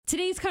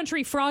Today's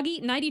Country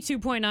Froggy,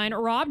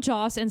 92.9, Rob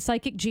Joss and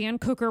Psychic Jan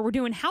Kucker. We're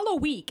doing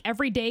Halloweek,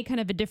 every day kind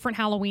of a different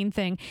Halloween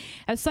thing.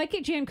 As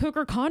Psychic Jan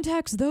Kucker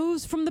contacts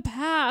those from the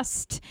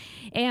past.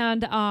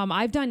 And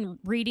I've done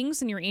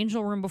readings in your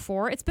angel room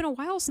before. It's been a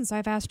while since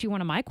I've asked you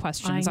one of my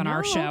questions on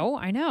our show.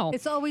 I know.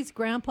 It's always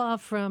Grandpa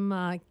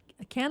from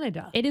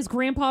Canada. It is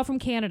Grandpa from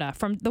Canada,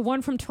 from the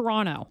one from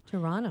Toronto.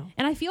 And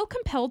I feel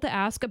compelled to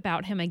ask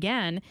about him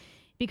again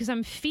because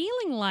I'm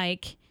feeling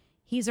like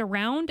he's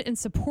around and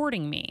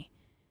supporting me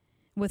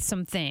with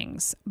some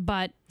things,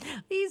 but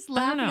he's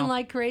laughing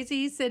like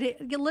crazy. He said, hey,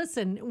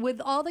 listen, with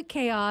all the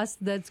chaos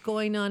that's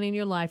going on in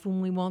your life, and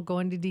we won't go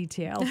into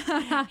detail,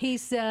 he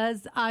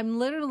says, I'm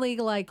literally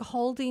like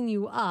holding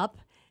you up.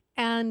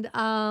 And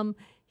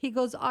he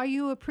goes, are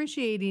you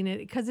appreciating it?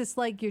 Because it's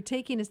like you're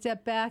taking a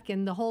step back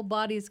and the whole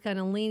body is kind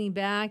of leaning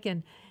back.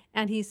 And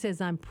he says,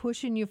 I'm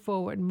pushing you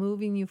forward,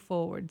 moving you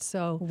forward.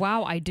 So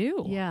wow, I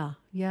do. Yeah.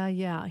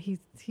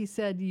 He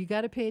said, you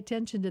got to pay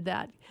attention to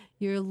that.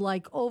 You're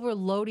like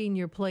overloading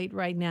your plate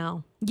right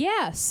now.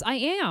 Yes, I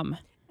am.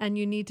 And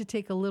you need to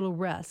take a little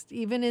rest.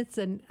 Even it's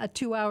a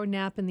 2-hour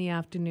nap in the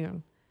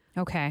afternoon.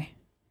 Okay.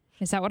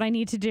 Is that what I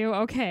need to do?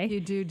 Okay.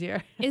 You do,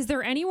 dear. Is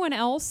there anyone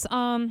else,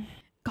 coming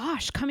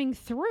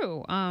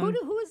through?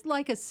 Who is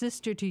like a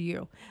sister to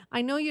you?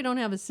 I know you don't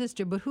have a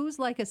sister, but who's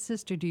like a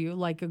sister to you?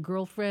 Like a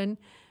girlfriend,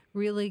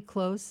 really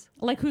close?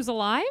 Like who's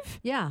alive?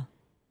 Yeah.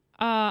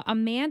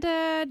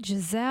 Amanda,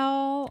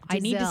 Giselle. I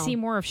need to see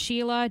more of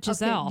Sheila.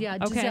 Giselle. Okay, yeah,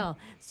 Giselle.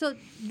 So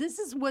this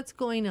is what's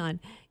going on.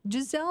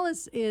 Giselle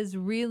is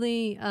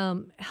really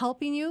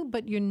helping you,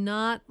 but you're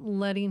not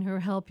letting her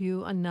help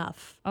you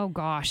enough. Oh,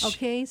 gosh.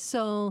 Okay,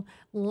 so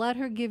let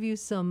her give you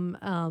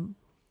some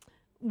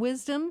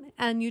wisdom,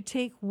 and you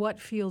take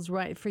what feels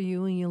right for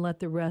you and you let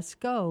the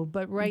rest go.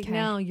 But right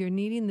now, you're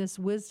needing this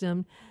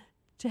wisdom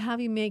to have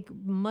you make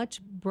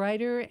much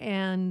brighter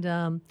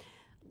and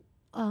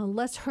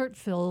less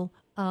hurtful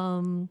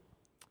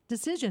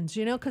decisions,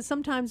 because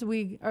sometimes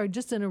we are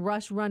just in a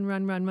rush,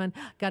 run,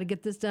 got to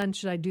get this done.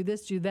 Should I do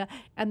this, do that?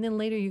 And then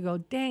later you go,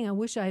 dang, I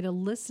wish I had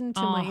listened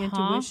to my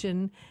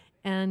intuition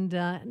and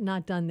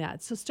not done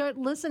that. So start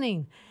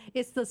listening.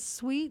 It's the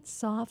sweet,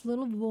 soft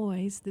little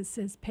voice that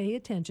says, pay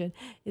attention.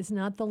 It's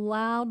not the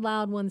loud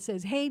one that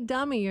says, hey,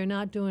 dummy, you're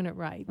not doing it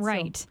right.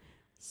 Right.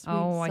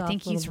 So, I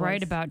think he's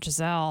right about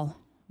Giselle.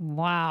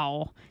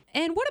 Wow.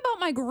 And what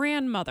about my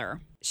grandmother?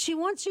 She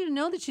wants you to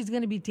know that she's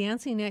going to be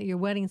dancing at your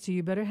wedding, so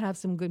you better have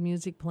some good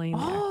music playing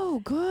there.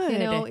 Oh, good.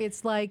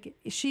 It's like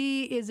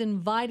she is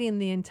inviting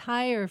the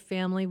entire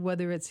family,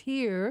 whether it's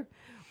here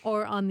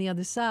or on the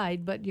other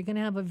side, but you're going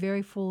to have a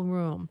very full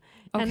room.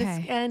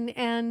 Okay.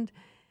 And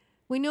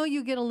we know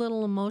you get a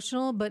little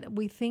emotional, but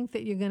we think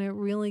that you're going to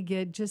really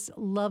get just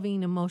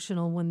loving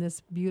emotional when this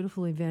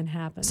beautiful event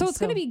happens. So it's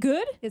going to be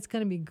good? It's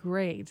going to be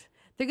great.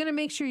 They're going to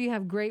make sure you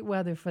have great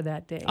weather for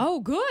that day. Oh,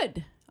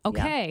 good.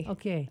 Okay. Yeah,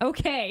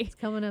 okay. It's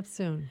coming up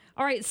soon.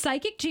 All right.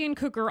 Psychic Jan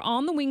Kucker,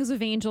 On the Wings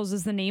of Angels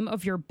is the name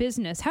of your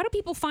business. How do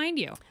people find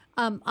you?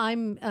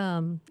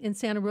 I'm in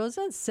Santa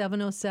Rosa,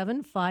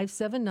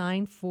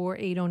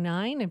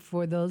 707-579-4809. And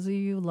for those of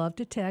you who love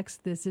to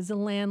text, this is a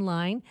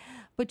landline.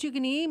 But you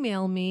can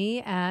email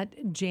me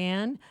at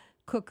Jan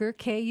Kucker,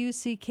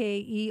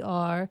 KUCKER.com.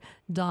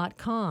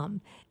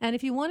 And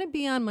if you want to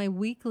be on my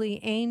weekly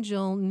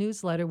angel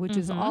newsletter, which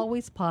is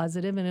always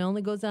positive and it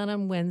only goes out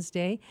on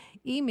Wednesday,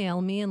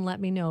 email me and let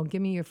me know. Give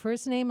me your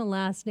first name and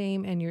last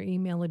name and your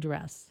email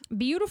address.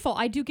 Beautiful.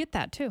 I do get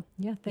that too.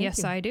 Yeah, thank you.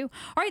 Yes, I do.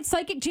 All right,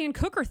 Psychic Jan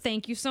Kucker,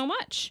 thank you so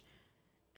much.